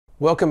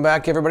Welcome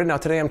back, everybody. Now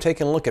today I'm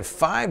taking a look at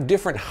 5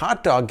 different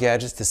hot dog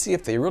gadgets to see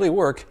if they really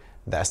work.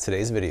 That's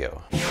today's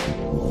video.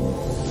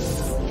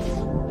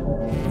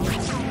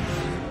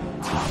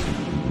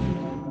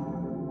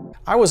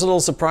 I was a little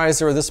surprised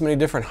there were this many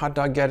different hot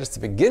dog gadgets to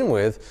begin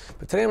with,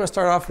 but today I'm going to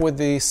start off with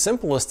the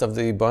simplest of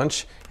the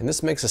bunch, and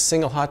this makes a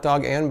single hot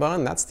dog and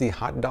bun. That's the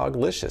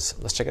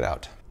Hotdoglicous. Let's check it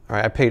out. All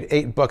right, I paid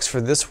 $8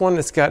 for this one.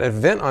 It's got a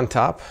vent on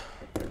top.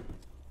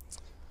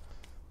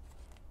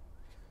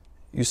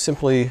 You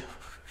simply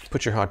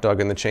put your hot dog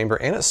in the chamber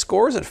and it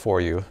scores it for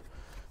you.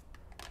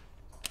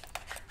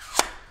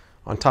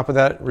 On top of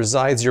that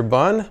resides your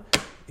bun.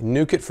 You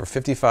nuke it for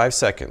 55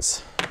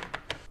 seconds.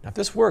 Now if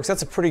this works,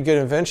 that's a pretty good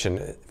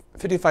invention.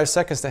 55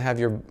 seconds to have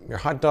your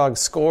hot dog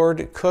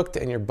scored, cooked,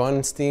 and your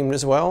bun steamed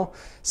as well.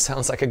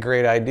 Sounds like a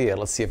great idea.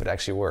 Let's see if it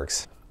actually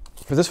works.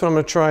 For this one, I'm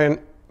going to try and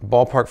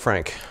ballpark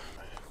Frank.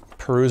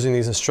 Perusing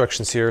these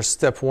instructions here,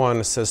 step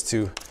 1 says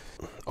to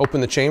open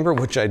the chamber,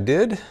 which I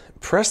did.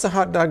 Press the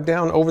hot dog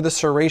down over the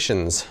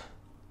serrations.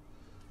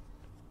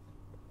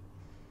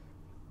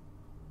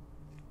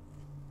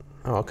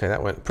 Oh, okay,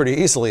 that went pretty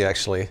easily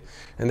actually.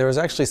 And there was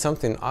actually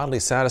something oddly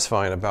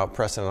satisfying about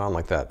pressing it on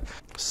like that.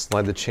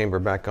 Slide the chamber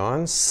back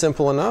on,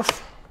 simple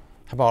enough.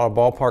 How about a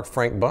ballpark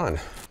Frank bun?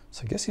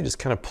 So I guess you just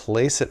kind of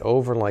place it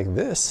over like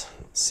this.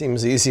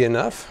 Seems easy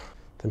enough.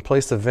 Then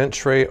place the vent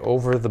tray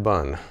over the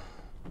bun.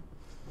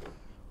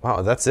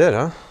 Wow, that's it,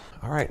 huh?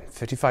 All right,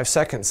 55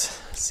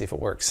 seconds. Let's see if it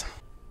works.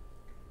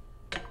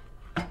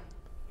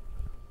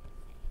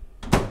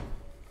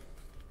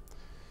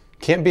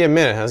 Can't be a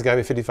minute, huh? It's gotta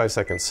be 55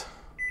 seconds.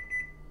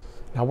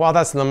 Now, while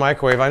that's in the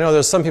microwave, I know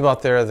there's some people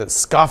out there that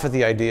scoff at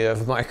the idea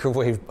of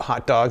microwave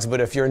hot dogs,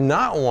 but if you're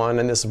not one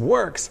and this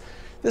works,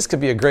 this could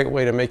be a great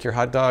way to make your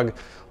hot dog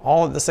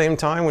all at the same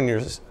time when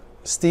you're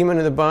steaming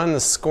in the bun,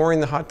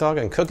 scoring the hot dog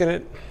and cooking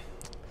it.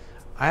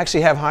 I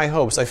actually have high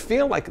hopes. I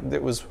feel like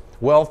it was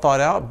well thought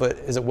out, but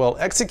is it well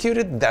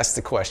executed? That's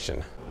the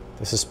question.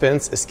 The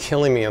suspense is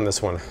killing me on this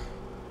one.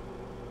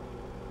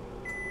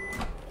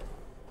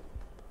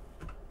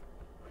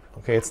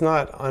 Okay, it's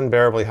not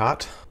unbearably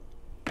hot.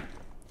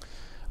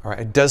 All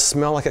right, it does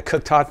smell like a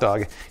cooked hot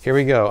dog. Here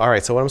we go. All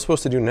right, so what I'm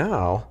supposed to do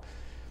now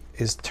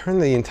is turn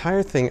the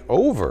entire thing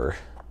over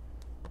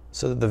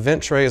so that the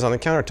vent tray is on the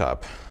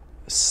countertop.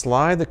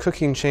 Slide the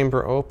cooking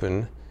chamber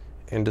open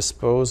and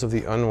dispose of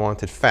the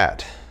unwanted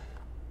fat.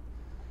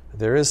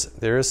 There is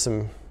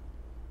some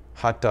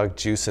hot dog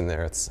juice in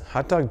there.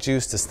 Hot dog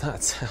juice does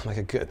not sound like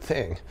a good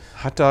thing.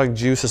 Hot dog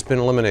juice has been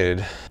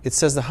eliminated. It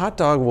says the hot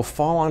dog will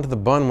fall onto the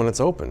bun when it's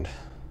opened.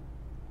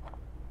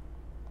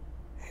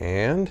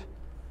 And,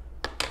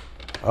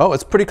 oh,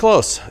 it's pretty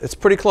close. It's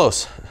pretty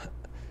close.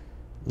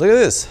 Look at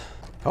this.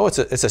 Oh, it's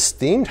a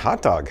steamed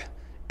hot dog,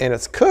 and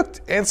it's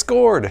cooked and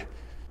scored.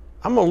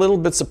 I'm a little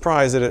bit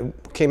surprised that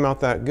it came out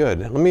that good.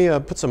 Let me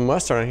put some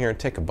mustard on here and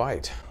take a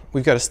bite.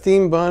 We've got a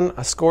steamed bun,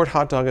 a scored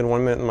hot dog in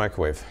 1 minute in the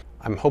microwave.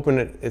 I'm hoping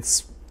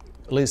it's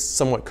at least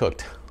somewhat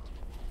cooked.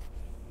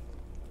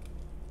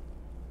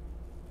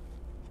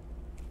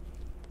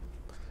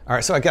 All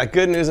right, so I got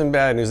good news and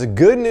bad news. The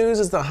good news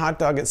is the hot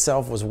dog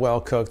itself was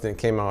well cooked and it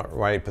came out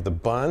right, but the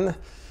bun,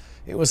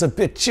 it was a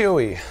bit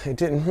chewy. It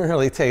didn't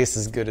really taste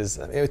as good as,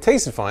 it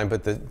tasted fine,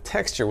 but the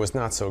texture was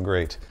not so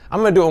great. I'm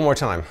gonna do it one more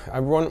time.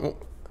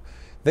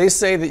 They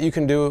say that you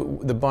can do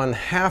the bun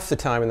half the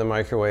time in the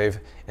microwave,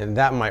 and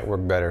that might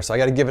work better. So I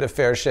gotta give it a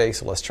fair shake,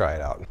 so let's try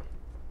it out.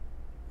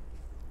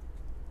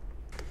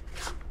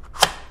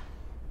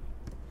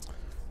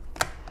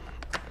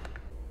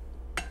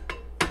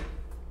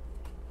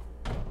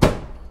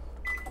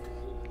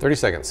 "30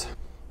 seconds.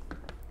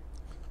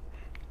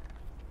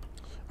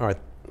 All right,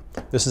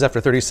 this is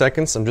after 30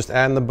 seconds. I'm just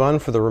adding the bun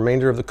for the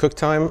remainder of the cook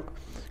time.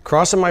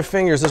 Crossing my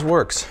fingers, this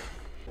works.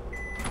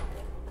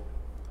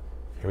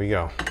 Here we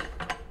go.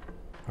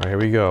 All right, here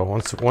we go.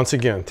 Once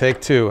again,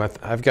 take 2.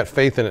 I've got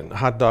faith in it.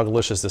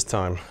 Hotdoglicous this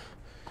time.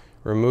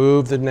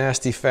 Remove the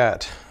nasty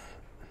fat.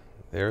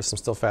 There's some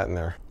still fat in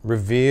there.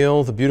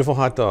 Reveal the beautiful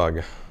hot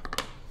dog.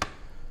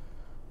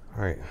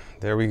 All right,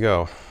 there we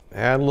go.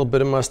 Add a little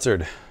bit of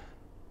mustard.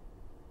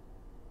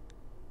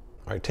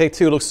 All right, take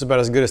 2 looks about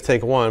as good as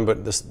take 1,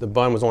 but the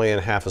bun was only in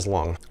half as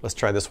long. Let's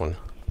try this one.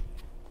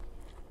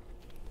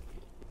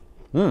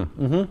 All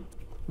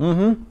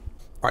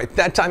right,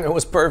 that time it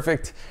was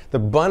perfect. The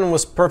bun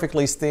was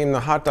perfectly steamed. The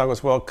hot dog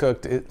was well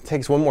cooked. It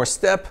takes one more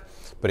step,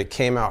 but it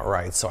came out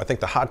right. So I think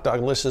the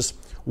Hotdoglicous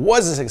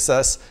was a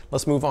success.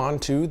 Let's move on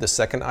to the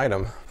second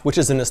item, which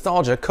is the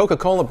Nostalgia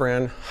Coca-Cola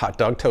brand hot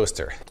dog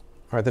toaster.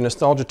 All right, the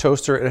Nostalgia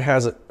toaster, it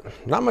has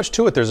not much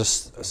to it. There's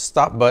a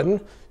stop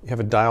button. You have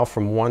a dial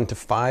from 1 to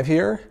 5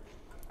 here.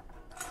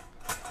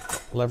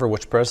 Lever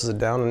which presses it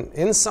down. And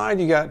inside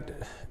you got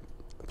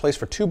a place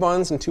for 2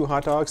 buns and 2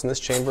 hot dogs. In this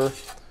chamber,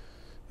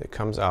 it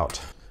comes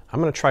out. I'm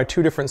gonna try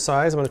 2 different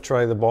sizes. I'm gonna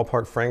try the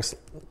ballpark Frank's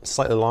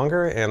slightly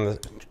longer and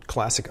the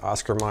classic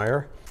Oscar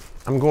Mayer.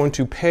 I'm going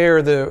to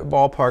pair the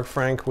ballpark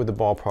Frank with the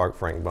ballpark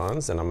Frank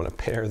buns, and I'm going to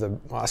pair the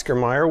Oscar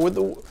Mayer with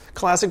the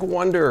classic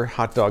Wonder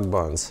hot dog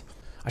buns.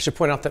 I should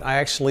point out that I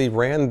actually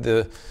ran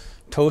the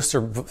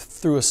toaster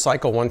through a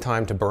cycle one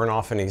time to burn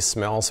off any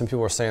smell. Some people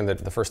were saying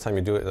that the first time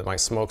you do it, it might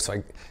smoke. So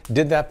I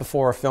did that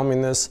before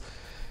filming this.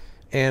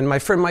 And my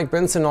friend Mike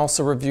Benson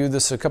also reviewed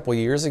this a couple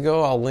years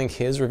ago. I'll link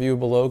his review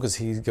below because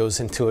he goes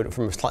into it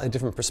from a slightly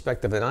different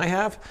perspective than I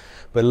have.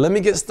 But let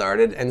me get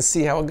started and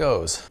see how it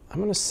goes.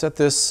 I'm gonna set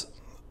this,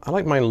 I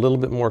like mine a little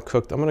bit more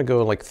cooked. I'm gonna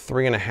go like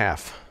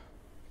 3.5.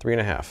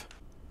 3.5. I'm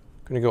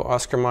gonna go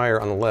Oscar Mayer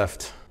on the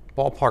left,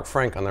 Ballpark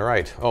Frank on the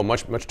right. Oh,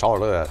 much taller,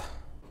 look at that.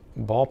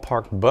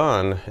 Ballpark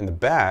bun in the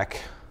back,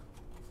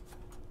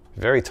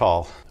 very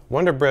tall.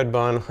 Wonder Bread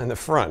bun in the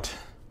front.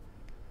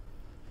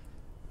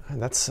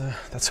 And that's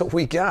what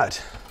we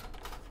got.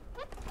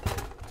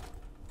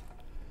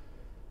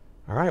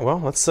 All right, well,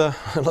 let's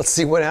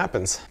see what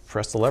happens.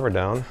 Press the lever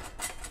down.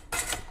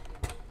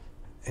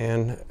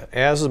 And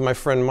as with my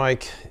friend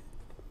Mike,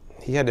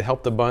 he had to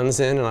help the buns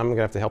in, and I'm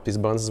gonna have to help these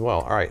buns as well.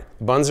 All right,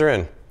 buns are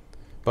in.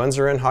 Buns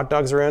are in, hot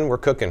dogs are in, we're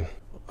cooking.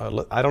 I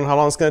don't know how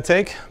long it's gonna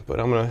take, but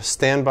I'm gonna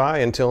stand by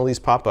until these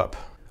pop up.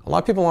 A lot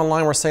of people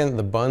online were saying that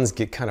the buns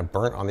get kind of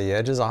burnt on the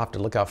edges. I'll have to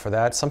look out for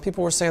that. Some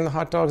people were saying the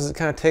hot dogs, it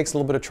kind of takes a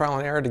little bit of trial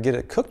and error to get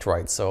it cooked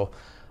right, so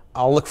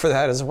I'll look for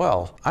that as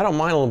well. I don't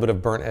mind a little bit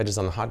of burnt edges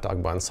on the hot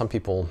dog bun. Some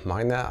people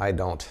mind that, I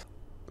don't.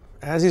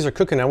 As these are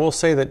cooking, I will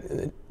say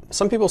that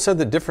some people said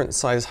that different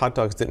size hot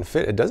dogs didn't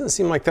fit. It doesn't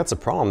seem like that's a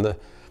problem.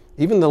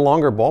 Even the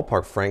longer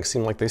Ballpark Franks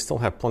seem like they still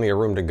have plenty of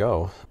room to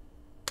go.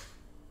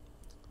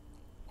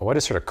 Oh, I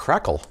just heard a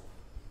crackle.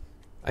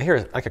 I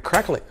hear like a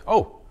crackling.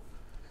 Oh,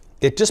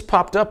 it just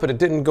popped up, but it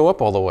didn't go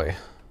up all the way.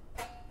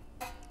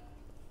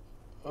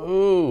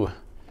 Ooh,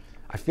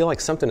 I feel like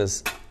something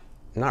is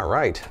not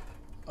right.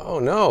 Oh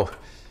no.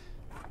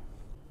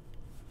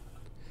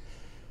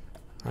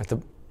 All right,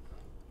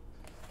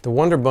 the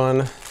Wonder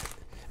Bun,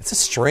 it's a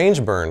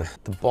strange burn.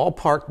 The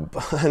Ballpark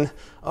Bun,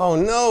 oh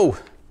no.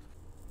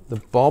 The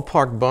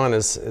Ballpark Bun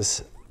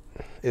is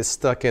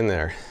stuck in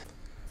there.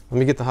 Let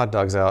me get the hot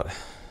dogs out.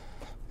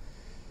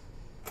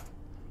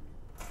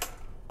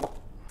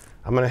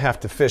 I'm gonna have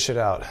to fish it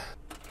out.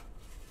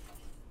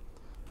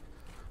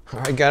 All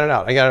right, got it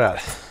out, I got it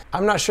out.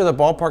 I'm not sure the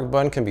Ballpark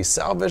Bun can be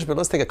salvaged, but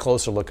let's take a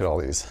closer look at all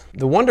these.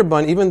 The Wonder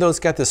Bun, even though it's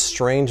got this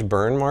strange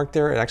burn mark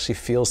there, it actually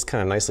feels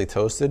kind of nicely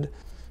toasted.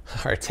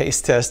 All right,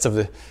 taste test of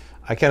the,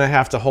 I kind of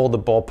have to hold the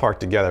Ballpark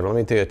together, but let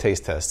me do a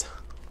taste test.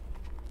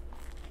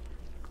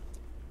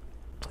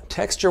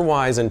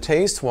 Texture-wise and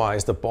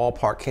taste-wise, the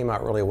Ballpark came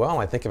out really well.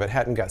 I think if it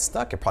hadn't got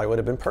stuck, it probably would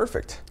have been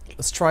perfect.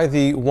 Let's try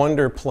the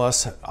Wonder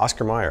Plus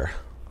Oscar Mayer.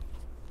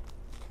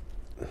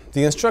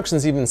 The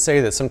instructions even say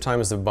that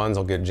sometimes the buns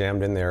will get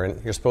jammed in there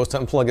and you're supposed to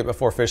unplug it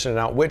before fishing it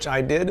out, which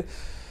I did.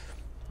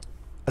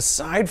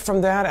 Aside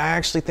from that, I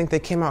actually think they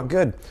came out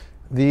good.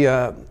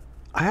 I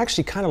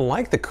actually kind of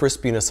like the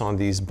crispiness on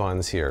these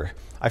buns here.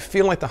 I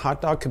feel like the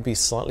hot dog could be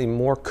slightly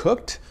more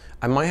cooked.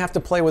 I might have to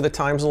play with the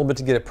times a little bit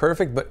to get it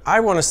perfect, but I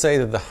want to say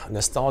that the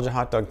Nostalgia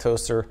hot dog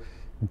toaster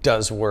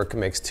does work. It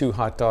makes 2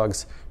 hot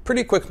dogs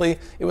pretty quickly.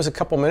 It was a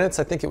couple minutes.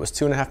 I think it was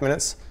 2.5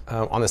 minutes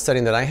on the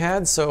setting that I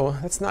had, so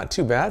that's not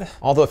too bad.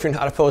 Although if you're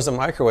not opposed to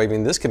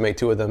microwaving, this could make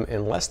 2 of them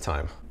in less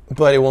time.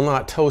 But it will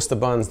not toast the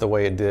buns the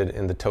way it did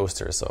in the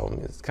toaster, so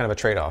it's kind of a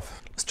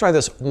trade-off. Let's try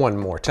this one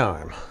more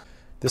time.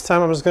 This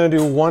time I'm just gonna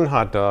do 1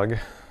 hot dog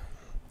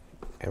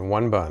and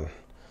 1 bun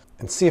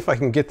and see if I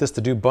can get this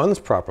to do buns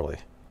properly.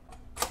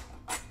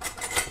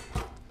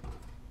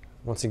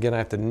 Once again, I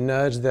have to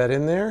nudge that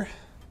in there.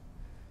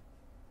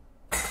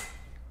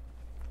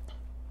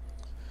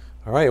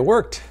 All right, it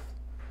worked.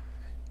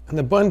 And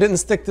the bun didn't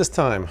stick this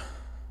time.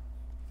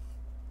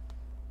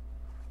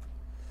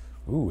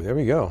 Ooh, there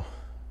we go.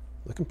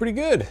 Looking pretty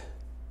good.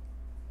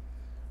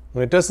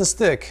 When it doesn't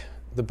stick,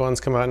 the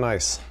buns come out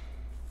nice.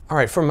 All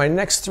right, for my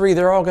next 3,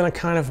 they're all gonna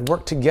kind of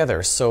work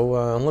together. So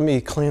let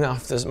me clean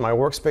off my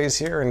workspace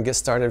here and get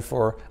started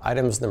for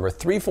items number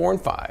 3, 4,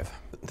 and 5.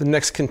 The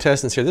next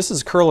contestants here, this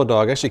is Curl a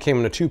Dog. Actually came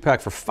in a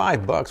 2-pack for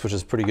 $5, which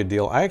is a pretty good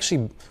deal. I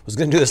actually was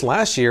gonna do this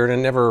last year and it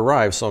never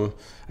arrived. So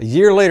a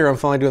year later, I'm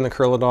finally doing the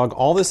Curl a Dog.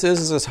 All this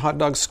is this hot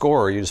dog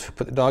scorer. You just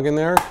put the dog in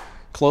there,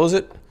 close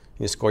it, and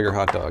you score your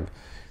hot dog.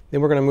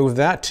 Then we're gonna move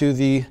that to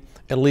the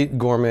Elite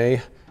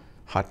Gourmet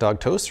hot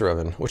dog toaster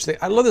oven, which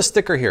I love the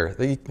sticker here.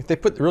 They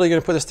really gonna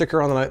put a sticker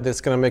on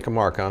that's gonna make a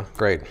mark, huh?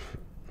 Great,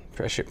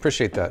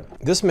 appreciate that.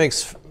 This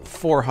makes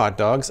 4 hot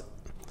dogs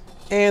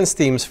and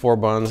steams 4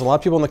 buns. A lot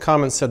of people in the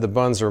comments said the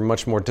buns are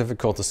much more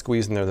difficult to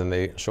squeeze in there than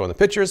they show in the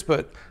pictures,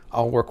 but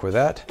I'll work with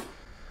that.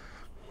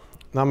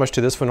 Not much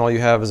to this one. All you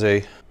have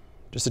is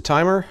just a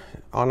timer,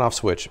 on-off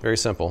switch, very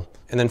simple.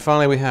 And then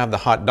finally we have the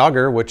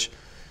Hotdogger, which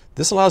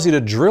this allows you to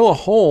drill a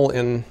hole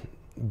in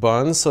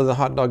buns so the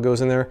hot dog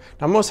goes in there.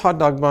 Now most hot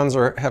dog buns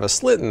have a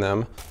slit in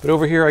them, but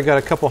over here I got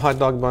a couple hot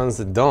dog buns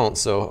that don't,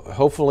 so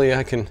hopefully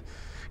I can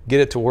get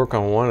it to work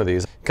on one of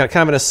these. Got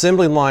kind of an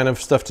assembly line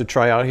of stuff to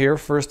try out here.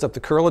 First up the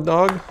Curl a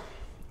Dog,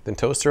 then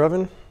toaster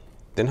oven,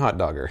 then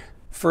Hotdogger.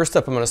 First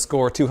up I'm going to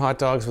score 2 hot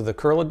dogs with the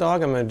Curl a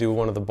Dog. I'm going to do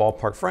one of the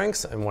Ballpark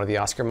Franks and one of the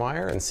Oscar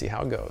Mayer and see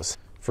how it goes.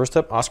 First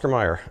up, Oscar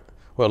Mayer.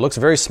 Well, it looks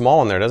very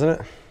small in there, doesn't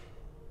it?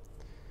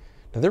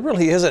 Now there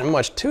really isn't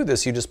much to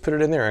this. You just put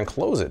it in there and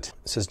close it.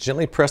 It says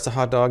gently press the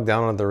hot dog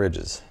down on the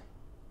ridges.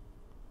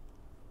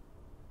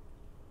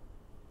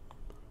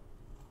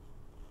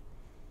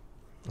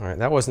 All right,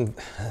 that wasn't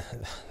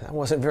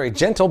very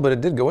gentle, but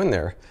it did go in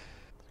there.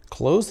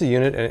 Close the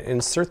unit and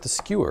insert the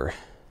skewer.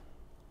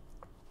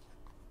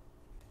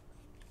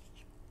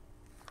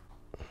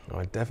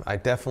 Oh, I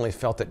definitely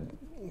felt it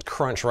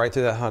crunch right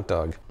through that hot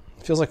dog.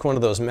 It feels like one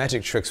of those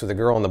magic tricks with the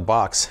girl in the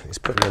box. He's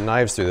putting the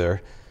knives through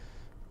there.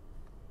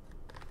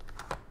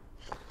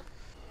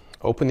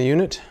 Open the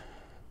unit.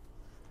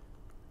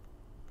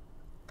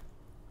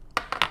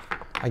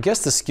 I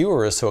guess the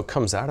skewer is so it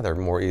comes out of there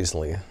more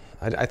easily.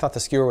 I thought the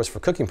skewer was for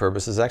cooking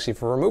purposes, actually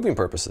for removing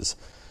purposes.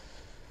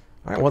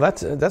 All right, well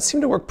that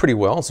seemed to work pretty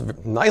well. It's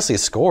nicely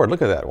scored,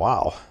 look at that,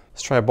 wow.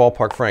 Let's try a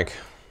Ballpark Frank.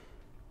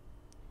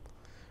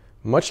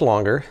 Much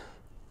longer.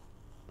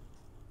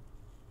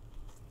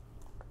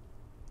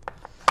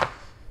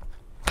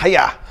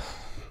 Hiya!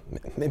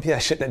 Maybe I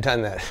shouldn't have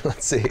done that,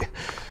 let's see.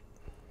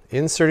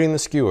 Inserting the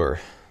skewer.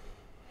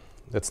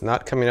 That's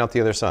not coming out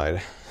the other side.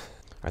 All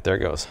right, there it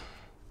goes.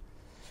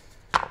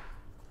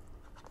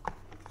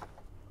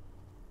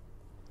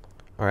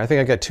 All right, I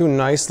think I got 2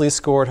 nicely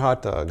scored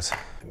hot dogs.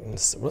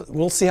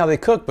 We'll see how they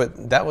cook,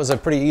 but that was a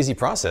pretty easy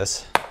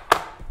process.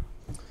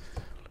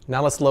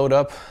 Now let's load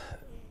up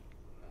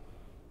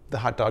the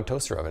hot dog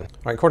toaster oven. All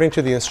right, according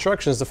to the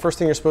instructions, the first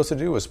thing you're supposed to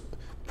do is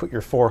put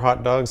your 4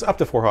 hot dogs, up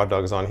to 4 hot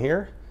dogs on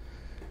here.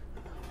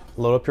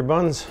 Load up your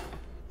buns.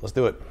 Let's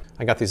do it.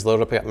 I got these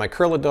loaded up. I got my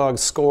Curly Dog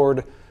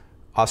scored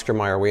Oscar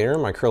Mayer Wiener,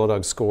 my Curly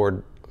Dog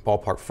scored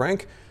Ballpark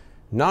Frank,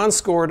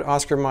 non-scored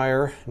Oscar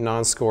Mayer,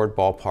 non-scored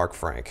Ballpark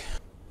Frank.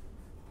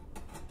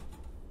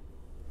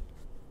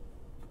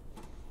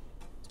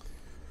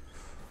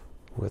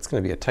 Ooh, it's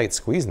going to be a tight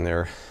squeeze in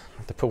there. I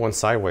have to put one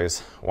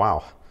sideways.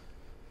 Wow.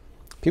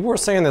 People were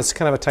saying that's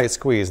kind of a tight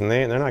squeeze, and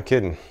they're not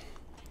kidding.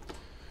 All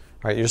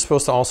right, you're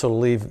supposed to also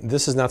leave,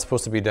 this is not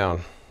supposed to be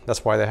down.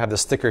 That's why they have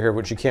this sticker here,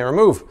 which you can't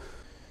remove.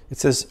 It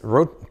says,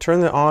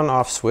 turn the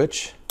on-off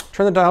switch.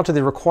 Turn the dial to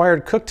the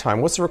required cook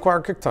time. What's the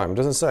required cook time? It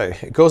doesn't say.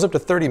 It goes up to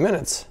 30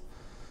 minutes,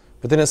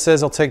 but then it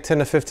says it'll take 10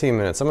 to 15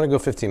 minutes. I'm going to go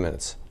 15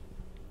 minutes.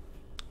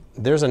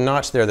 There's a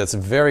notch there that's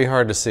very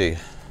hard to see.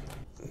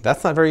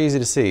 That's not very easy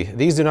to see.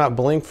 These do not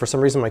blink. For some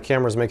reason, my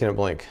camera is making it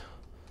blink.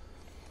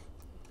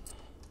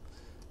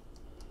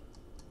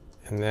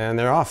 And then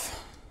they're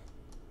off.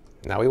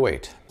 Now we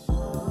wait.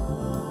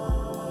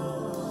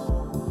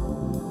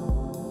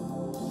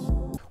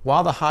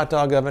 While the hot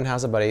dog oven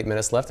has about 8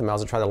 minutes left, I might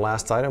as well try the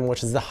last item,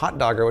 which is the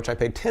Hotdogger, which I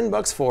paid 10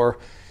 bucks for.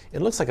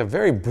 It looks like a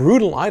very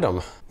brutal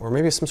item, or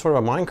maybe some sort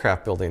of a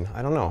Minecraft building.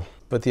 I don't know.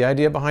 But the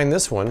idea behind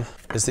this one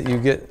is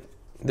that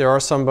there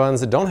are some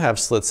buns that don't have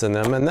slits in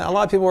them, and a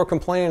lot of people were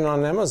complaining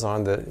on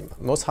Amazon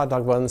that most hot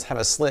dog buns have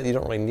a slit. You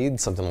don't really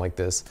need something like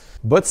this.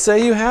 But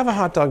say you have a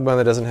hot dog bun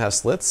that doesn't have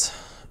slits,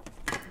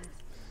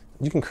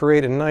 you can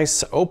create a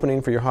nice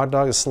opening for your hot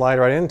dog to slide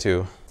right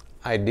into,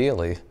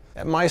 ideally.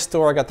 At my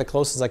store, I got the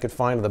closest I could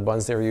find to the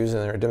buns they were using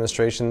in their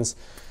demonstrations,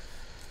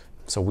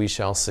 so we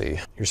shall see.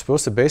 You're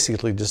supposed to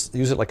basically just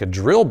use it like a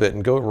drill bit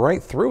and go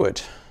right through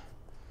it.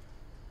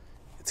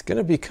 It's going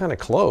to be kind of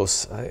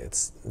close.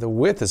 The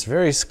width is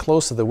very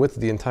close to the width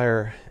of the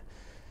entire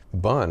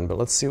bun, but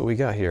let's see what we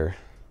got here.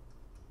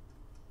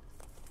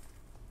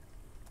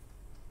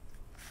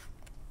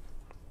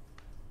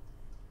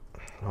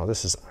 Oh,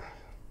 this is,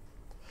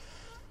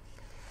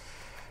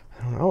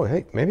 I don't know.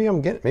 Hey, maybe I'm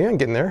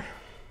getting there.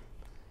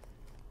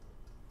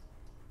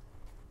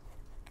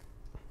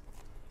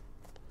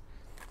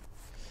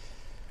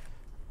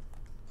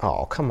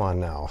 Oh, come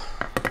on now.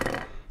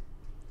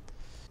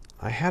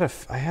 I had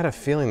a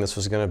feeling this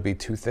was going to be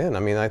too thin. I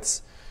mean,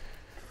 that's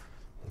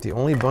the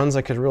only buns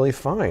I could really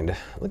find.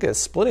 Look at it,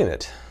 splitting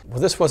it.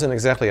 Well, this wasn't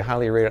exactly a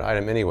highly rated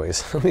item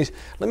anyways.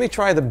 Let me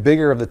try the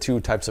bigger of the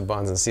 2 types of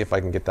buns and see if I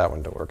can get that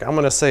one to work. I'm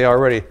going to say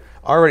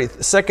already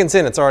seconds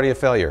in, it's already a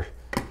failure.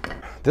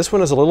 This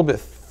one is a little bit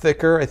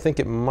thicker. I think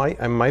I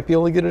might be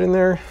able to get it in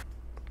there.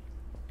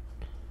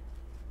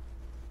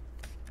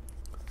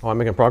 Oh, I'm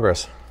making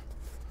progress.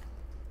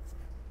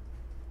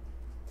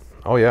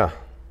 Oh yeah,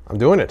 I'm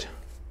doing it.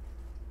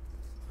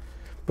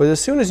 But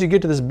as soon as you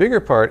get to this bigger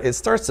part, it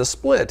starts to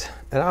split,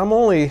 and I'm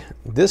only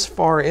this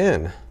far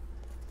in.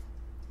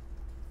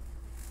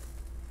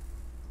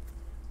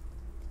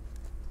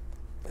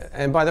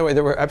 And by the way,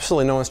 there were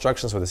absolutely no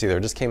instructions for this either.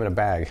 It just came in a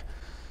bag.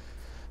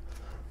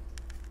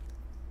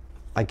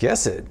 I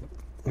guess it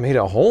made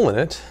a hole in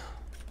it.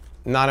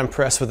 Not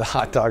impressed with the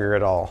Hotdogger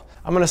at all.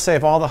 I'm gonna say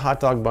of all the hot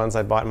dog buns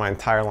I bought in my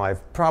entire life,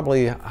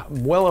 probably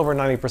well over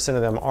 90%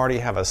 of them already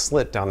have a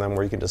slit down them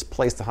where you can just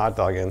place the hot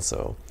dog in,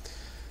 so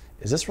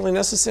is this really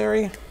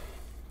necessary?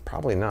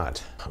 Probably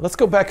not. Let's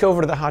go back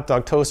over to the hot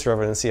dog toaster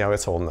oven and see how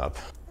it's holding up.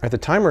 All right, the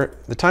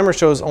timer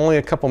shows only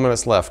a couple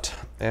minutes left,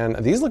 and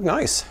these look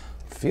nice.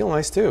 Feel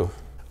nice too.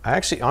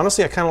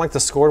 Honestly, I kind of like the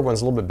scored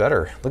ones a little bit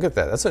better. Look at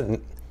that.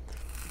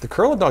 The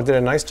Curly Dog did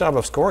a nice job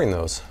of scoring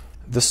those.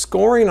 The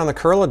scoring on the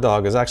Curly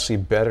Dog is actually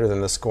better than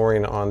the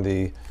scoring on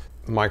the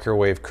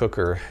microwave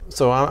cooker.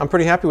 So I'm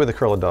pretty happy with the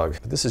Hotdogger.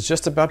 This is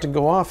just about to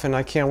go off, and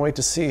I can't wait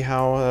to see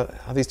how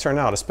these turn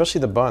out,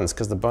 especially the buns,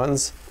 because the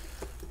buns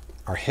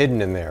are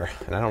hidden in there,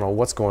 and I don't know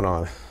what's going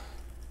on.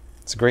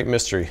 It's a great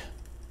mystery.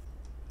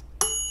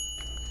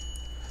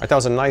 I thought it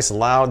was a nice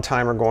loud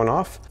timer going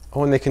off.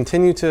 Oh, and they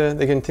continue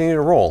to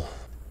roll.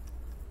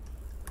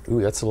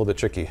 Ooh, that's a little bit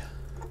tricky.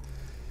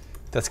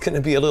 That's going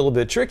to be a little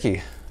bit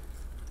tricky.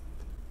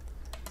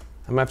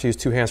 I'm gonna have to use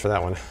 2 hands for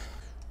that one.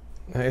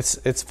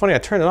 It's funny, I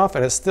turned it off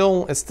and it's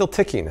still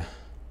ticking.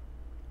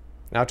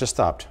 Now it just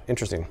stopped.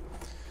 Interesting.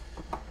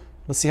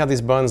 Let's see how these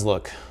buns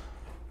look.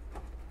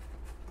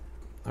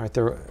 All right,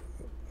 they're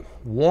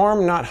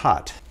warm, not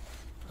hot.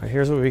 All right,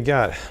 here's what we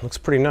got. Looks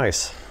pretty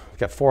nice. We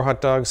got 4 hot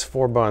dogs,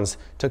 4 buns.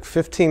 Took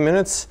 15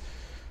 minutes.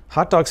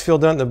 Hot dogs feel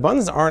done. The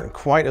buns aren't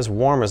quite as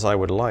warm as I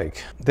would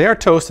like. They are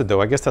toasted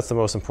though. I guess that's the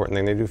most important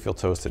thing. They do feel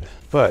toasted.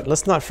 But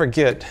let's not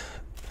forget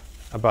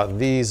about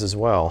these as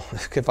well,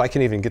 if I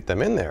can even get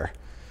them in there.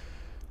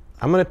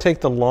 I'm gonna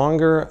take the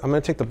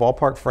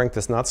ballpark frank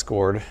that's not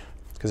scored,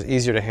 because it's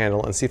easier to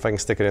handle, and see if I can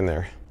stick it in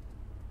there.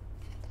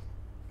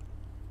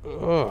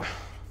 Ugh.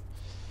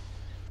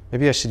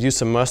 Maybe I should use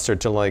some mustard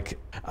to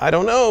I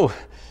don't know.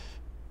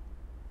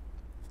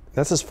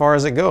 That's as far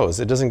as it goes.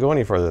 It doesn't go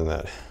any further than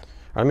that. All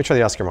right, let me try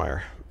the Oscar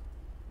Mayer.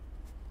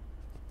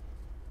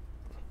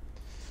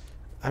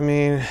 I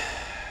mean,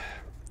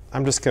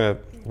 we're just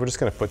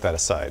gonna put that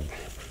aside.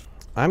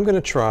 I'm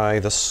gonna try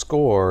the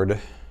scored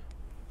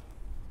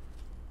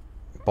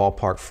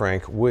ballpark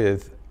frank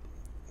with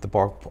the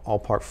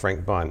ballpark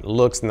frank bun.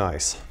 Looks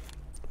nice.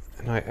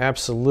 And I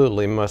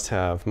absolutely must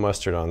have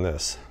mustard on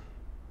this.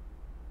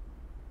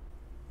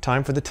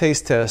 Time for the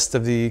taste test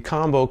of the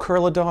combo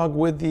Hotdogger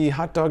with the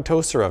hot dog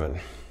toaster oven.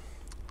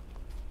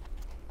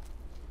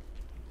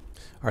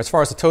 All right, as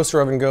far as the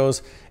toaster oven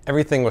goes,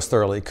 everything was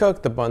thoroughly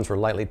cooked. The buns were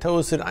lightly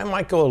toasted. I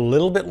might go a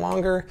little bit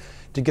longer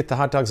to get the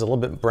hot dogs a little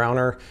bit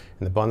browner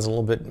and the buns a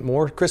little bit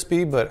more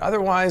crispy, but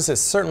otherwise it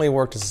certainly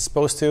worked as it's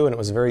supposed to, and it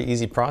was a very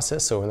easy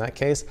process. So in that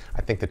case,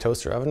 I think the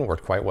toaster oven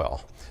worked quite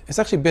well. It's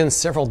actually been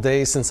several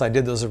days since I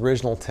did those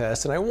original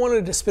tests, and I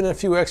wanted to spend a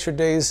few extra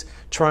days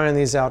trying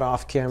these out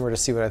off camera to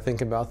see what I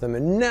think about them,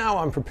 and now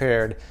I'm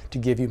prepared to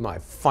give you my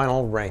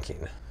final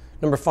ranking.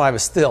 Number 5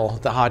 is still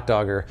the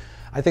Hotdogger.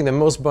 I think that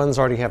most buns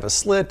already have a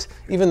slit.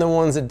 Even the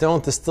ones that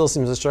don't, this still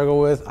seems to struggle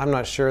with. I'm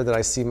not sure that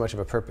I see much of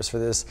a purpose for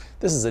this.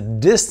 This is a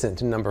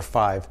distant number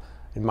 5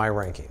 in my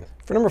ranking.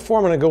 For number 4,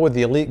 I'm gonna go with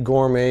the Elite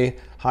Gourmet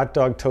Hot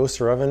Dog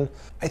Toaster Oven.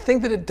 I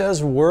think that it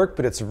does work,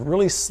 but it's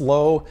really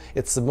slow.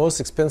 It's the most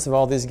expensive of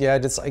all these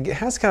gadgets. It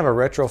has kind of a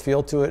retro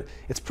feel to it.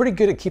 It's pretty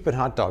good at keeping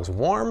hot dogs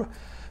warm,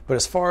 but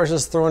as far as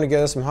just throwing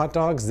together some hot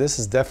dogs, this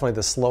is definitely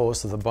the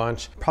slowest of the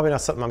bunch. Probably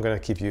not something I'm gonna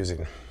keep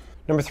using.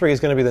 Number 3 is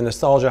going to be the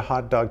Nostalgia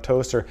Hot Dog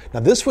Toaster. Now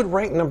this would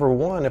rank number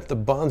 1 if the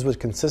buns would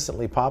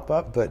consistently pop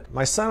up, but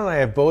my son and I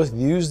have both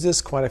used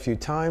this quite a few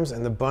times,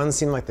 and the buns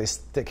seem like they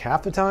stick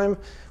half the time,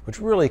 which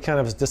really kind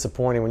of is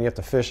disappointing when you have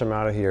to fish them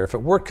out of here. If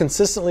it worked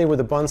consistently with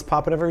the buns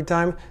popping every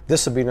time,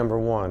 this would be number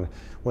 1.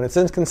 When it's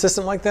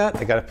inconsistent like that,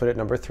 I got to put it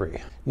number 3.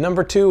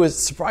 Number 2 is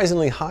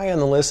surprisingly high on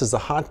the list, is the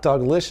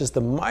Doglicious, the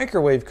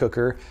microwave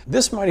cooker.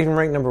 This might even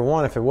rank number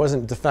 1 if it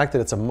wasn't the fact that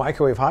it's a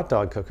microwave hot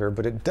dog cooker,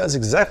 but it does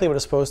exactly what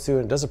it's supposed to,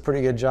 and it does a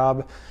pretty good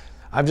job.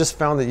 I've just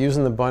found that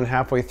using the bun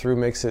halfway through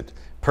makes it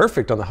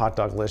perfect on the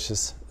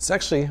Doglicious. It's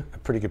actually a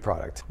pretty good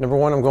product. Number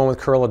 1, I'm going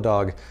with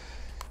Hotdogger.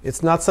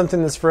 It's not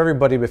something that's for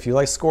everybody, but if you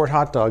like scored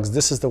hot dogs,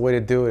 this is the way to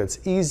do it.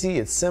 It's easy,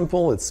 it's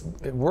simple, it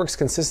works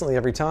consistently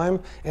every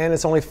time, and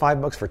it's only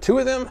 $5 for 2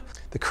 of them.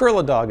 The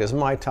Hotdogger is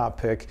my top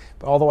pick,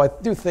 but although I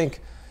do think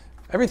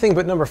everything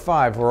but number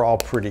 5 were all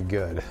pretty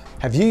good.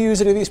 Have you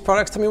used any of these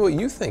products? Tell me what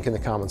you think in the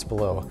comments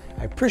below.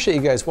 I appreciate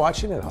you guys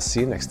watching, and I'll see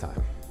you next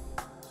time.